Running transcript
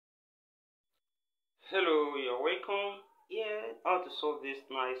Hello, you're welcome. Here, how to solve this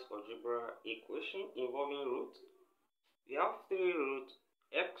nice algebra equation involving root. We have 3 root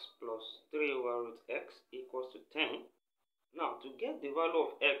x plus 3 over root x equals to 10. Now, to get the value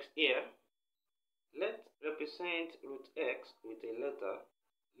of x here, let's represent root x with a letter.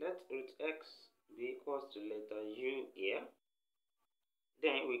 Let root x be equals to letter u here.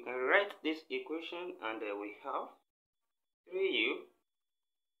 Then we can write this equation, and we have 3u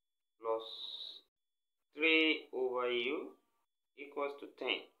plus 3 over u equals to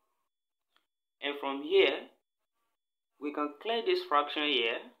 10. And from here, we can clear this fraction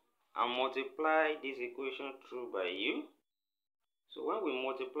here and multiply this equation through by u. So when we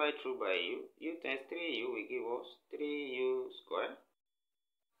multiply through by u times 3u will give us 3u square.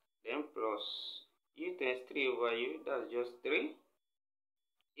 Then plus u times 3 over u, that's just 3,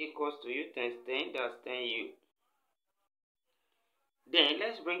 equals to u times 10, that's 10u. Then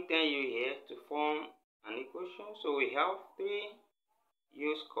let's bring 10u here to form an equation. So we have 3u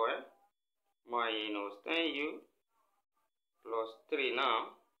square minus 10u plus 3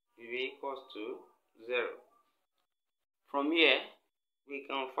 now will be equals to 0. From here, we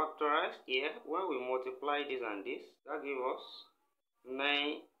can factorize here. When we multiply this and this, that gives us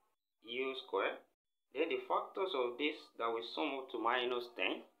 9u square. Then the factors of this that will sum up to minus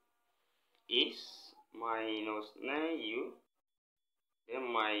 10 is minus 9u,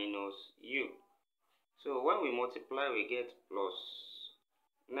 then minus u. So when we multiply, we get plus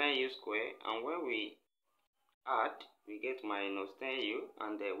 9u square, and when we add, we get minus 10u,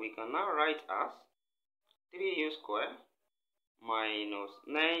 and we can now write as 3u square minus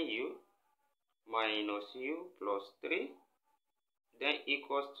 9u minus u plus 3, then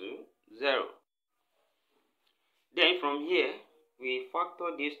equals to 0. Then from here, we factor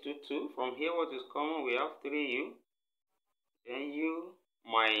these two. From here, what is common? We have 3u, then u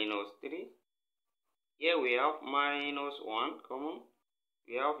minus 3. Here we have minus 1 common.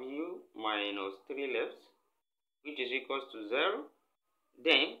 We have u minus 3 left, which is equals to 0.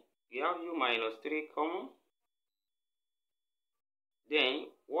 Then we have u minus 3 common. Then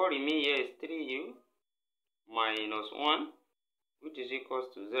what remains here is 3u minus 1, which is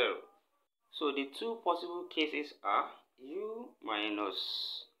equals to 0. So the two possible cases are u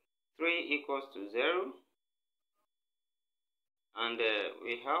minus 3 equals to 0, and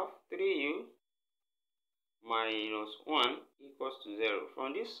we have 3u minus 1 equals to 0.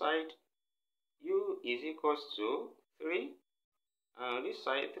 From this side, u is equals to 3, and on this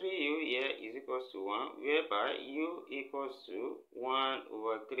side, 3u here is equals to 1, whereby u equals to 1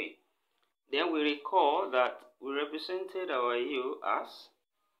 over 3. Then we recall that we represented our u as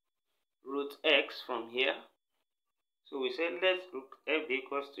root x from here. So we said let root f be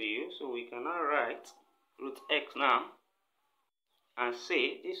equals to u. So we can now write root x now and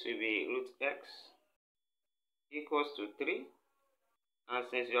say this will be root x equals to 3. And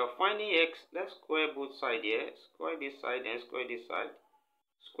since we are finding x, let's square both sides here. Square this side and square this side.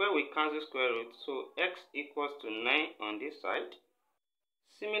 Square will cancel square root, so x equals to 9 on this side.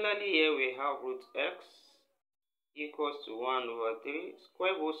 Similarly, here we have root x equals to 1 over 3.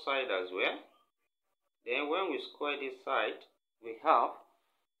 Square both sides as well. Then when we square this side, we have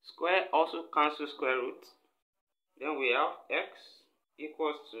square also cancel square root. Then we have x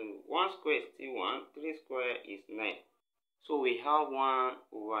equals to 1 square is still 1, 3 square is 9. So we have 1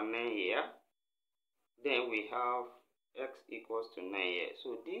 over 9 here. Then we have x equals to 9 here.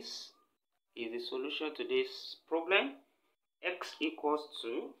 So this is the solution to this problem. X equals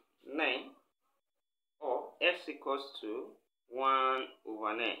to 9, or x equals to 1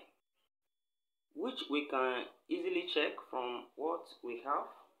 over 9, which we can easily check from what we have.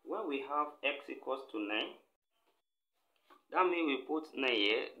 When we have x equals to 9, that means we put 9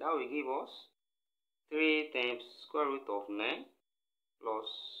 here. That will give us 3 times square root of 9 plus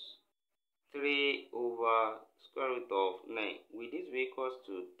 3 over square root of 9. With this be equals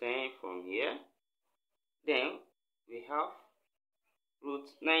to 10 from here. Then we have root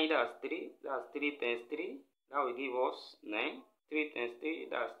 9, that's 3. That's 3 times 3. That will give us 9. 3 times 3,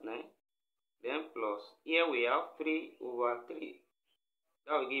 that's 9. Then plus, here we have 3 over 3.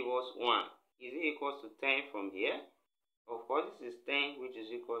 That will give us 1. Is it equals to 10 from here? Of course, this is 10, which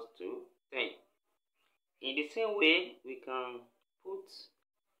is equals to 10. In the same way, we can put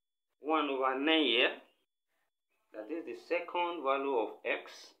 1 over 9 here. That is the second value of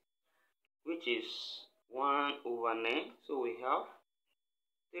x, which is 1 over 9. So we have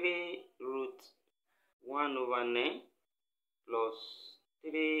 3 root 1 over 9 plus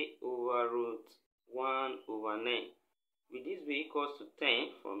 3 over root 1 over 9. Will this be equals to 10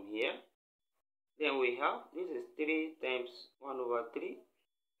 from here? Then we have, this is 3 times 1 over 3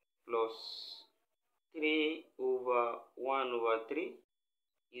 plus 3 over 1 over 3.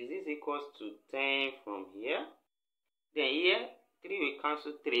 Is this equals to 10 from here? Then here, 3 will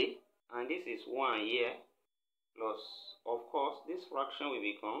cancel 3, and this is 1 here, plus, of course, this fraction will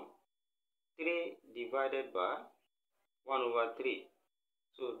become 3 divided by 1 over 3.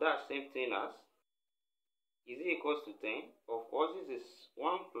 So that's same thing as, is it equals to 10? Of course, this is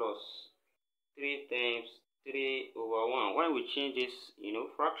 1 plus 3 times 3 over 1. When we change this,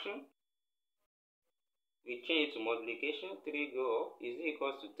 fraction, we change it to multiplication. 3 go up. Is it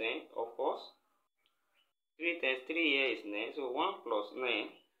equals to 10? Of course. 3 times 3 here is 9. So 1 plus 9.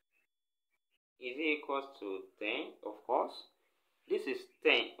 Is it equals to 10? Of course. This is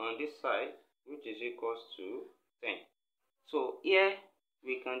 10 on this side, which is equals to 10. So here,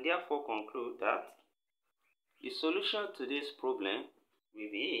 we can therefore conclude that the solution to this problem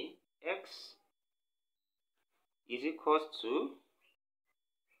will be x is equals to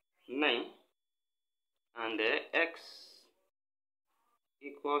 9 and x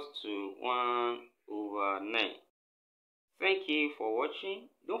equals to 1 over 9. Thank you for watching.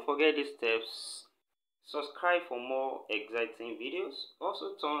 Don't forget these steps. Subscribe for more exciting videos.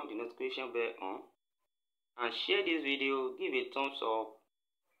 Also turn the notification bell on and share this video. Give a thumbs up.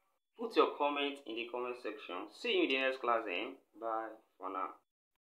 Put your comment in the comment section. See you in the next class. Bye for now.